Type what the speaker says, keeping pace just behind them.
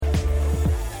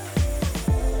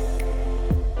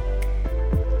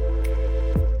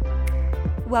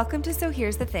Welcome to So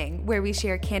Here's the Thing, where we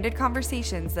share candid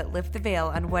conversations that lift the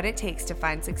veil on what it takes to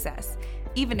find success,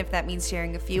 even if that means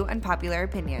sharing a few unpopular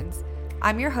opinions.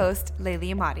 I'm your host,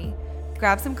 Layli Amati.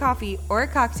 Grab some coffee or a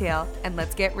cocktail, and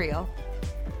let's get real.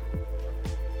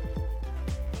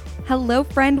 Hello,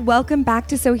 friend. Welcome back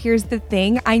to So Here's the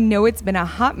Thing. I know it's been a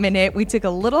hot minute. We took a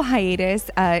little hiatus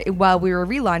while we were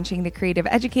relaunching the Creative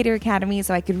Educator Academy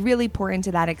so I could really pour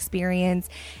into that experience.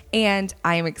 And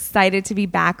I am excited to be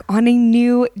back on a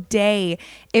new day.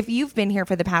 If you've been here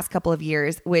for the past couple of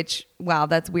years, which, wow,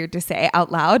 that's weird to say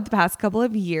out loud, the past couple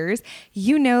of years,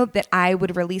 you know that I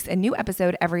would release a new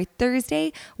episode every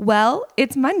Thursday. Well,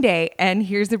 it's Monday, and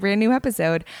here's a brand new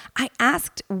episode. I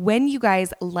asked when you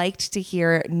guys liked to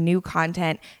hear new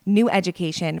content, new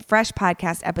education, fresh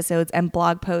podcast episodes, and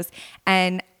blog posts,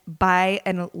 and by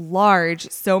and large,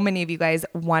 so many of you guys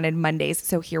wanted Mondays.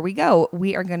 So here we go.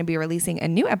 We are going to be releasing a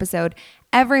new episode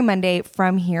every Monday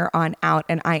from here on out,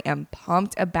 and I am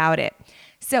pumped about it.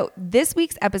 So this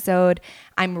week's episode,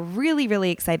 I'm really, really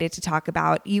excited to talk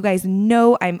about. You guys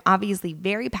know I'm obviously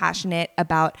very passionate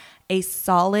about a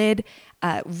solid,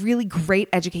 really great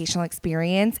educational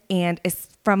experience, and it's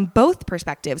from both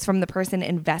perspectives, from the person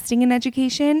investing in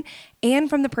education and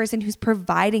from the person who's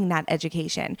providing that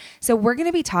education. So we're going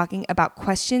to be talking about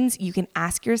questions you can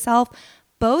ask yourself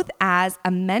both as a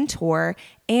mentor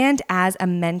and as a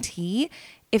mentee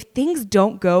if things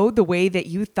don't go the way that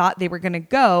you thought they were going to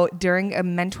go during a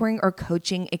mentoring or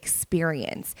coaching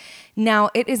experience. Now,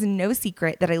 it is no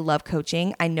secret that I love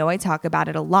coaching. I know I talk about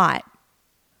it a lot.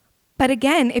 But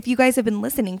again, if you guys have been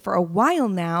listening for a while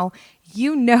now,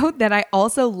 you know that I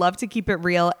also love to keep it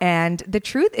real. And the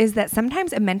truth is that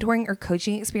sometimes a mentoring or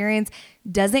coaching experience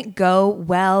doesn't go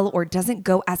well or doesn't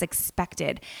go as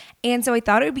expected. And so I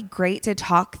thought it would be great to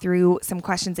talk through some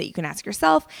questions that you can ask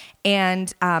yourself.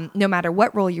 And no matter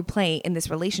what role you play in this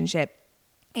relationship,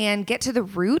 and get to the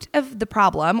root of the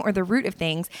problem or the root of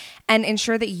things and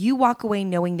ensure that you walk away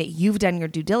knowing that you've done your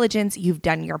due diligence, you've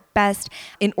done your best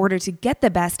in order to get the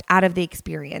best out of the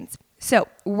experience. So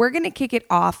we're going to kick it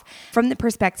off from the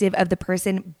perspective of the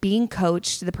person being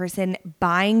coached, the person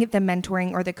buying the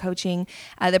mentoring or the coaching,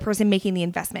 the person making the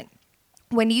investment.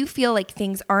 When you feel like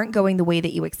things aren't going the way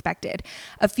that you expected,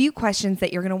 a few questions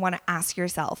that you're going to want to ask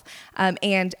yourself.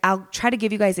 And I'll try to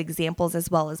give you guys examples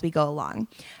as well as we go along.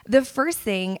 The first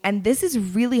thing, and this is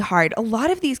really hard, a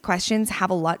lot of these questions have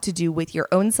a lot to do with your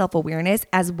own self-awareness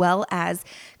as well as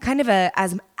kind of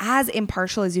as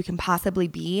impartial as you can possibly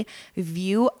be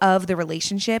view of the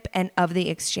relationship and of the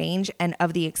exchange and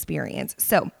of the experience.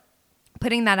 So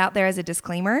putting that out there as a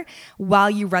disclaimer while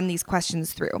you run these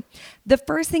questions through. The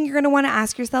first thing you're going to want to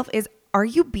ask yourself is, are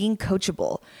you being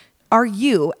coachable? Are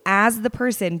you, as the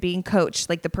person being coached,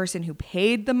 like the person who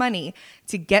paid the money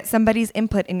to get somebody's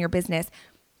input in your business,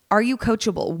 are you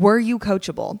coachable? Were you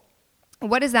coachable?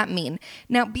 What does that mean?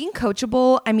 Now, being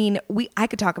coachable, I mean, I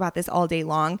could talk about this all day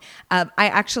long.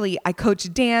 I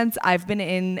coach dance. I've been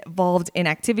involved in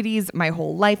activities my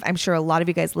whole life. I'm sure a lot of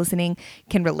you guys listening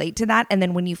can relate to that. And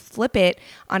then when you flip it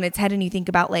on its head and you think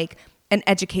about like an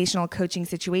educational coaching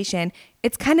situation,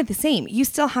 it's kind of the same. You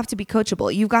still have to be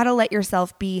coachable. You've got to let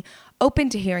yourself be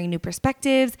open to hearing new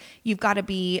perspectives. You've got to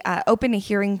be open to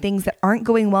hearing things that aren't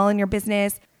going well in your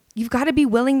business. You've got to be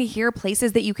willing to hear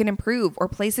places that you can improve or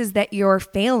places that you're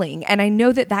failing. And I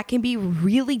know that that can be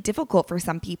really difficult for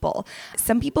some people.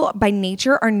 Some people by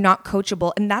nature are not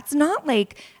coachable. And that's not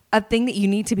like a thing that you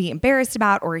need to be embarrassed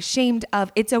about or ashamed of.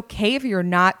 It's okay if you're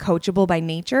not coachable by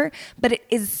nature, but it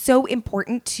is so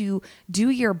important to do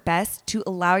your best to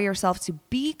allow yourself to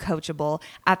be coachable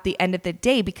at the end of the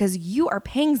day because you are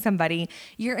paying somebody,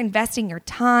 you're investing your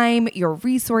time, your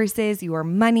resources, your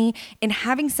money in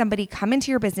having somebody come into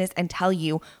your business and tell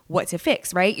you what to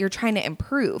fix, right? You're trying to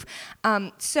improve.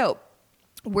 So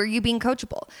were you being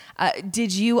coachable?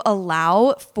 Did you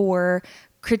allow for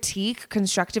critique,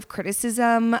 constructive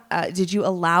criticism? Did you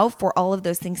allow for all of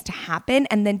those things to happen?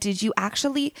 And then did you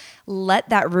actually let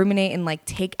that ruminate and like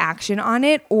take action on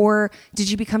it? Or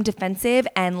did you become defensive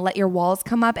and let your walls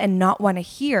come up and not want to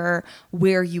hear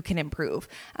where you can improve?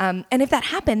 And if that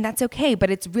happened, that's okay. But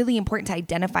it's really important to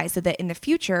identify so that in the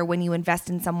future, when you invest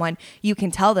in someone, you can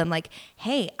tell them like,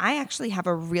 hey, I actually have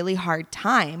a really hard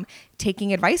time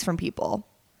taking advice from people.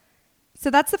 So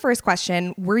that's the first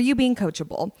question. Were you being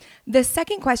coachable? The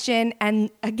second question, and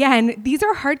again, these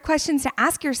are hard questions to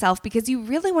ask yourself because you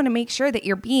really want to make sure that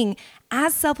you're being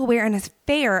as self-aware and as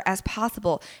fair as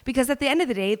possible. Because at the end of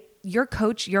the day, your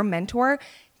coach, your mentor,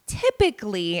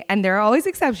 typically, and there are always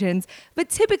exceptions, but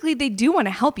typically they do want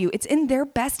to help you. It's in their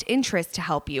best interest to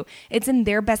help you. It's in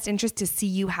their best interest to see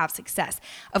you have success.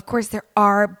 Of course, there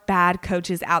are bad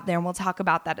coaches out there, and we'll talk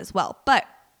about that as well. But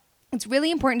it's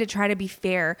really important to try to be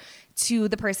fair to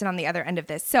the person on the other end of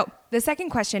this. So the second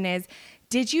question is,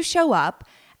 did you show up?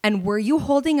 And were you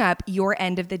holding up your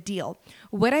end of the deal?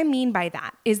 What I mean by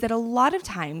that is that a lot of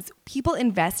times people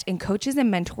invest in coaches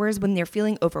and mentors when they're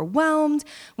feeling overwhelmed,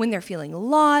 when they're feeling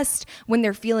lost, when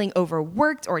they're feeling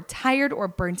overworked or tired or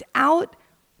burnt out.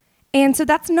 And so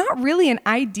that's not really an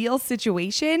ideal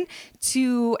situation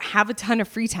to have a ton of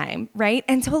free time, right?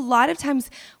 And so a lot of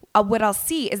times what I'll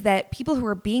see is that people who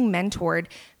are being mentored,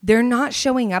 they're not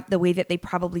showing up the way that they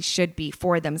probably should be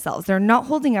for themselves. They're not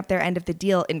holding up their end of the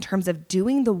deal in terms of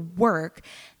doing the work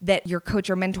that your coach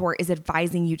or mentor is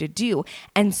advising you to do.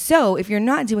 And so if you're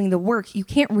not doing the work, you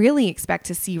can't really expect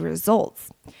to see results.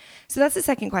 So that's the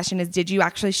second question is, did you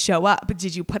actually show up?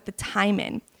 Did you put the time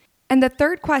in? And the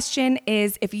third question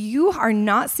is, if you are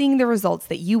not seeing the results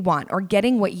that you want or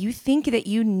getting what you think that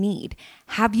you need,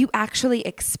 have you actually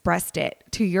expressed it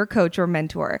to your coach or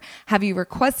mentor? Have you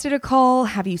requested a call?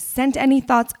 Have you sent any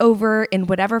thoughts over in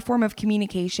whatever form of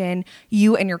communication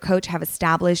you and your coach have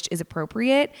established is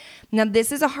appropriate? Now,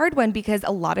 this is a hard one because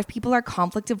a lot of people are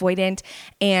conflict avoidant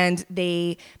and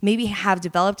they maybe have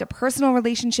developed a personal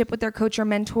relationship with their coach or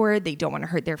mentor. They don't want to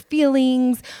hurt their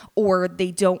feelings, or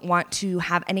they don't want to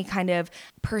have any kind of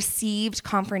perceived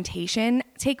confrontation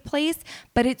take place.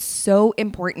 But it's so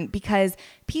important because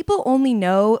people only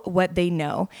know what they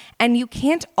know, and you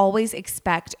can't always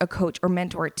expect a coach or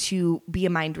mentor to be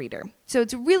a mind reader. So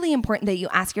it's really important that you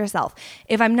ask yourself,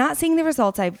 if I'm not seeing the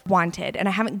results I've wanted and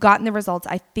I haven't gotten the results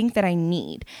I think that I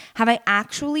need, have I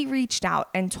actually reached out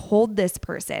and told this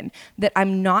person that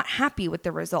I'm not happy with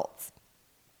the results?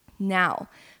 Now,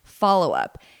 follow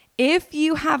up. If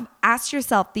you have asked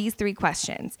yourself these 3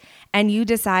 questions and you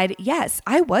decide, yes,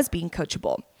 I was being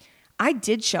coachable, I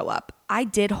did show up, I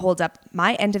did hold up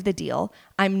my end of the deal,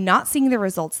 I'm not seeing the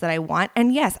results that I want,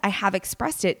 and yes, I have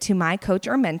expressed it to my coach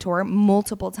or mentor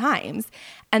multiple times,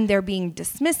 and they're being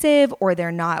dismissive, or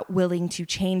they're not willing to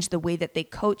change the way that they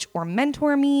coach or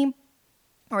mentor me,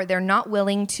 or they're not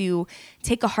willing to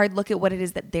take a hard look at what it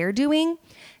is that they're doing,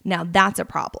 now that's a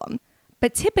problem.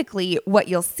 But typically what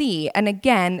you'll see, and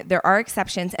again, there are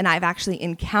exceptions, and I've actually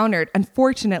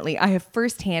unfortunately, I have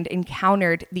firsthand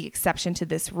encountered the exception to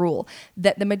this rule,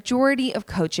 that the majority of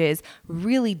coaches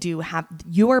really do have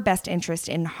your best interest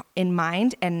in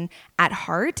mind and at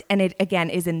heart. And it, again,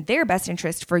 is in their best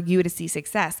interest for you to see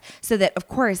success, so that, of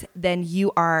course, then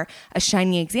you are a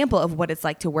shining example of what it's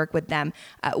like to work with them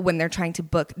when they're trying to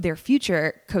book their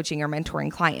future coaching or mentoring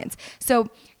clients.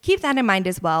 So keep that in mind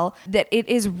as well, that it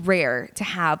is rare to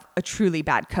have a truly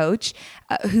bad coach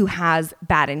who has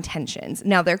bad intentions.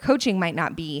 Now, their coaching might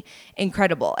not be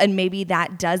incredible, and maybe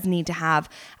that does need to have,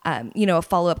 a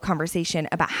follow-up conversation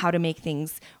about how to make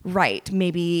things right.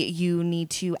 Maybe you need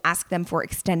to ask them for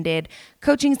extended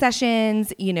coaching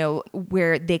sessions,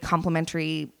 where they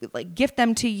complimentary gift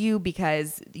them to you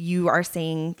because you are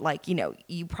saying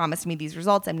you promised me these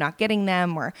results, I'm not getting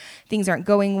them, or things aren't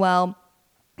going well.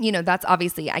 That's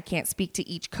obviously, I can't speak to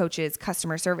each coach's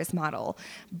customer service model,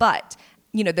 but,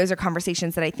 those are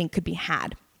conversations that I think could be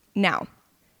had. Now,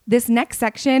 this next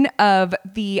section of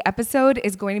the episode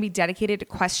is going to be dedicated to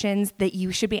questions that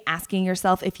you should be asking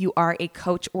yourself if you are a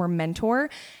coach or mentor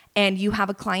and you have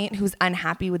a client who's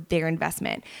unhappy with their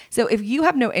investment. So if you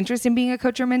have no interest in being a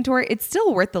coach or mentor, it's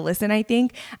still worth the listen, I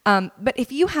think. But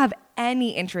if you have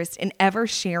any interest in ever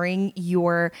sharing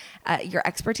your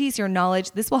expertise, your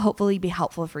knowledge, this will hopefully be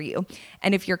helpful for you.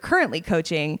 And if you're currently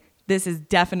coaching, this is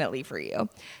definitely for you.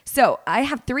 So I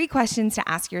have 3 questions to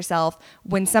ask yourself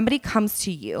when somebody comes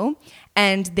to you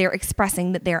and they're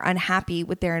expressing that they're unhappy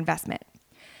with their investment.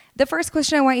 The first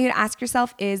question I want you to ask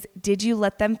yourself is, did you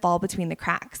let them fall between the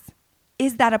cracks?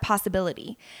 Is that a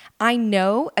possibility? I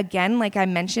know, again, like I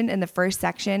mentioned in the first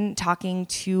section, talking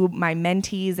to my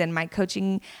mentees and my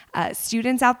coaching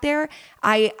students out there,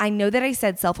 I know that I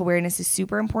said self-awareness is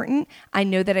super important. I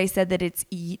know that I said that it's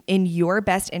in your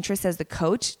best interest as the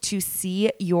coach to see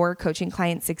your coaching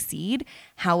clients succeed.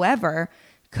 However,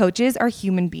 coaches are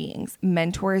human beings.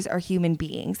 Mentors are human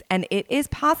beings. And it is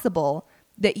possible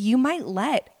that you might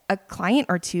let a client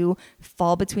or 2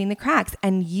 fall between the cracks,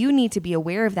 and you need to be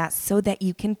aware of that so that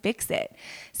you can fix it.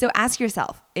 So ask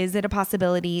yourself, is it a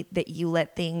possibility that you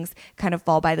let things kind of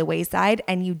fall by the wayside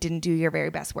and you didn't do your very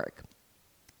best work?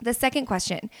 The second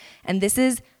question, and this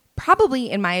is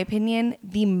probably, in my opinion,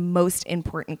 the most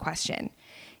important question.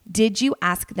 Did you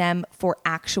ask them for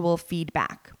actual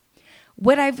feedback?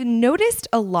 What I've noticed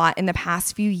a lot in the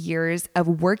past few years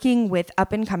of working with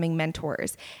up and coming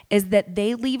mentors is that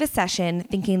they leave a session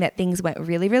thinking that things went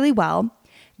really, really well.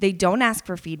 They don't ask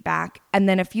for feedback. And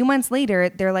then a few months later,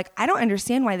 they're like, I don't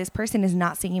understand why this person is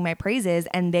not singing my praises.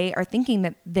 And they are thinking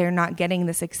that they're not getting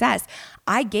the success.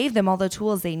 I gave them all the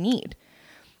tools they need.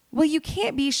 Well, you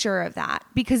can't be sure of that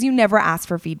because you never ask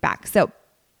for feedback. So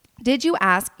did you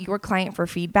ask your client for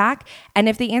feedback? And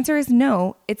if the answer is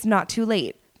no, it's not too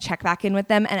late. Check back in with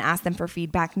them and ask them for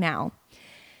feedback now.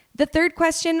 The third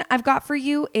question I've got for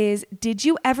you is, did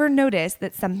you ever notice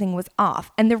that something was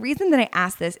off? And the reason that I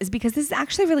ask this is because this is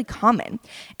actually really common.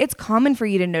 It's common for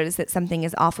you to notice that something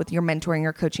is off with your mentoring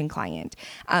or coaching client.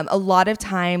 A lot of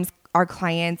times, our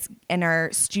clients and our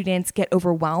students get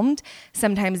overwhelmed.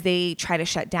 Sometimes they try to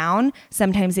shut down.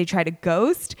 Sometimes they try to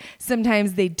ghost.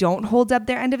 Sometimes they don't hold up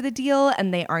their end of the deal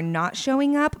and they are not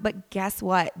showing up. But guess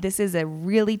what? This is a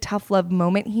really tough love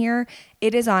moment here.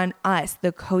 It is on us,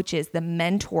 the coaches, the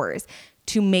mentors,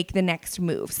 to make the next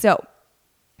move. So,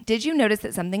 did you notice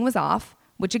that something was off?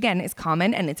 Which again is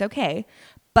common and it's okay.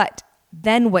 But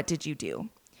then what did you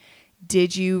do?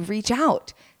 Did you reach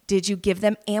out? Did you give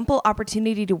them ample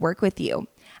opportunity to work with you?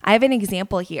 I have an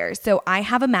example here. So I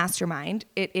have a mastermind.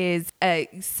 It is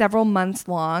several months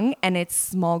long and it's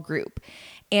small group.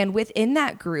 And within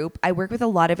that group, I work with a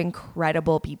lot of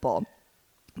incredible people.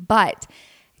 But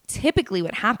typically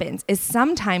what happens is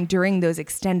sometime during those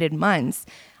extended months,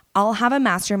 I'll have a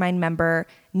mastermind member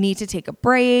need to take a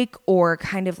break or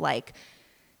kind of like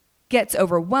gets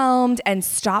overwhelmed and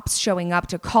stops showing up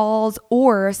to calls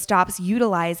or stops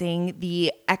utilizing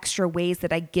the extra ways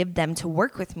that I give them to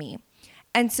work with me.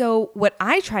 And so what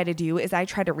I try to do is I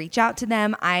try to reach out to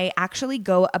them. I actually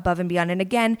go above and beyond. And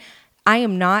again, I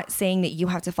am not saying that you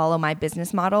have to follow my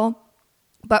business model,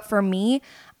 but for me,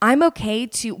 I'm okay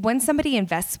to, when somebody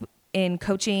invests in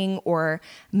coaching or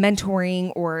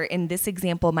mentoring, or in this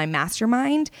example, my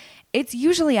mastermind, it's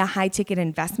usually a high ticket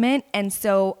investment. And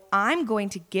so I'm going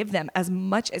to give them as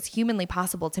much as humanly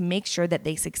possible to make sure that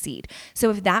they succeed. So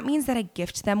if that means that I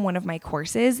gift them one of my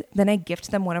courses, then I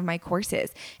gift them one of my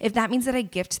courses. If that means that I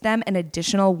gift them an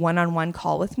additional one-on-one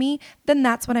call with me, then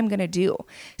that's what I'm going to do.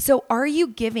 So are you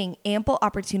giving ample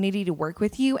opportunity to work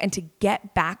with you and to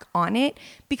get back on it?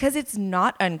 Because it's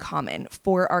not uncommon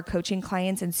for our coaching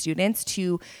clients and students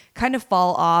to kind of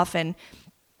fall off and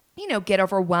get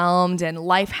overwhelmed and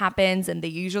life happens, and they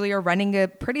usually are running a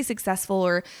pretty successful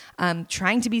or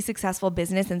trying to be successful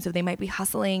business. And so they might be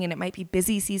hustling and it might be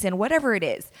busy season, whatever it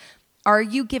is. Are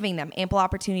you giving them ample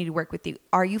opportunity to work with you?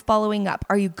 Are you following up?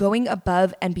 Are you going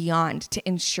above and beyond to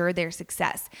ensure their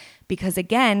success? Because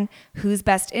again, whose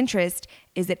best interest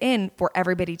is it in for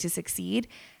everybody to succeed?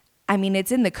 I mean,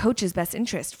 it's in the coach's best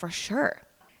interest for sure.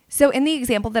 So in the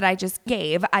example that I just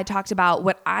gave, I talked about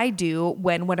what I do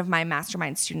when one of my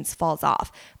mastermind students falls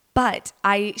off. But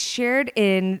I shared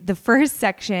in the first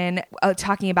section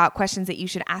talking about questions that you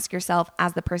should ask yourself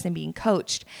as the person being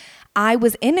coached. I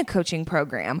was in a coaching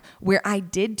program where I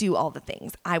did do all the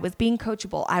things. I was being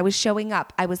coachable. I was showing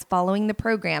up. I was following the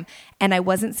program and I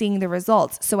wasn't seeing the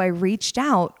results. So I reached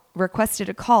out, requested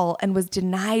a call, and was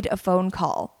denied a phone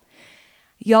call.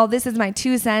 Y'all, this is my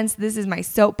 2 cents. This is my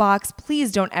soapbox.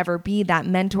 Please don't ever be that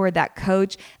mentor, that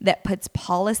coach that puts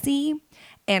policy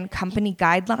and company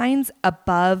guidelines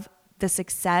above the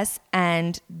success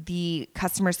and the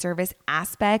customer service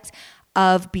aspect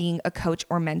of being a coach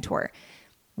or mentor.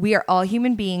 We are all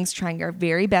human beings trying our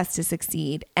very best to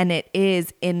succeed, and it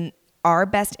is in our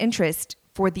best interest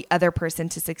for the other person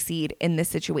to succeed in this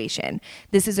situation.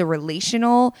 This is a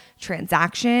relational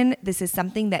transaction. This is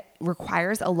something that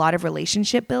requires a lot of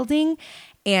relationship building.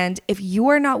 And if you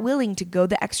are not willing to go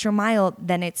the extra mile,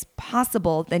 then it's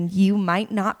possible, then you might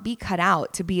not be cut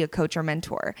out to be a coach or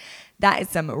mentor. That is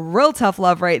some real tough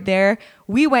love right there.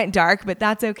 We went dark, but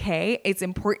that's okay. It's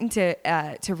important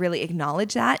to really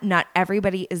acknowledge that. Not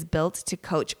everybody is built to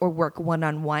coach or work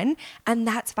one-on-one, and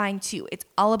that's fine too. It's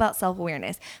all about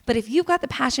self-awareness. But if you've got the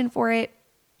passion for it,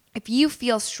 if you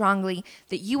feel strongly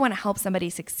that you want to help somebody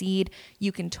succeed,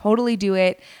 you can totally do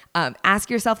it. Ask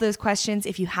yourself those questions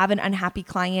if you have an unhappy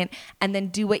client, and then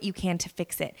do what you can to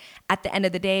fix it. At the end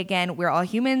of the day, again, we're all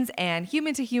humans, and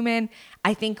human to human,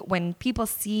 I think when people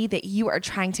see that you are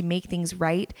trying to make things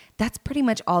right, that's pretty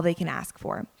much all they can ask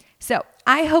for. So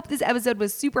I hope this episode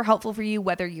was super helpful for you,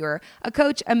 whether you're a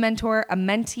coach, a mentor, a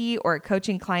mentee, or a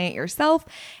coaching client yourself.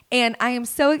 And I am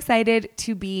so excited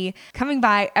to be coming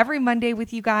by every Monday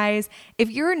with you guys.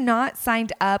 If you're not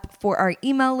signed up for our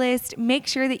email list, make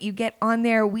sure that you get on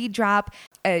there. We drop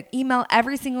an email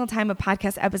every single time a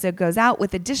podcast episode goes out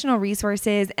with additional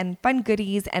resources and fun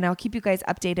goodies, and I'll keep you guys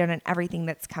updated on everything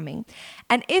that's coming.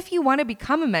 And if you want to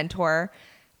become a mentor,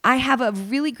 I have a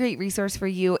really great resource for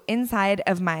you inside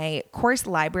of my course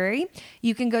library.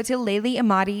 You can go to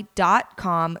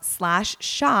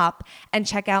layleeamadi.com/shop and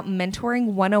check out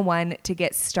Mentoring 101 to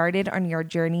get started on your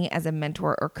journey as a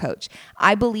mentor or coach.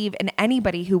 I believe in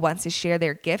anybody who wants to share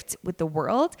their gift with the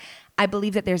world. I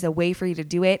believe that there's a way for you to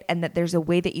do it, and that there's a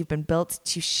way that you've been built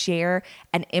to share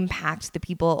and impact the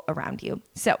people around you.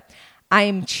 So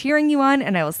I'm cheering you on,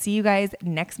 and I will see you guys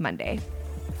next Monday.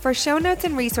 For show notes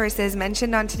and resources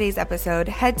mentioned on today's episode,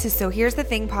 head to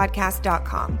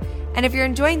sohere'sthethingpodcast.com. And if you're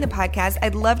enjoying the podcast,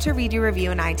 I'd love to read your review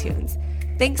in iTunes.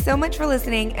 Thanks so much for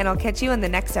listening, and I'll catch you in the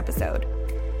next episode.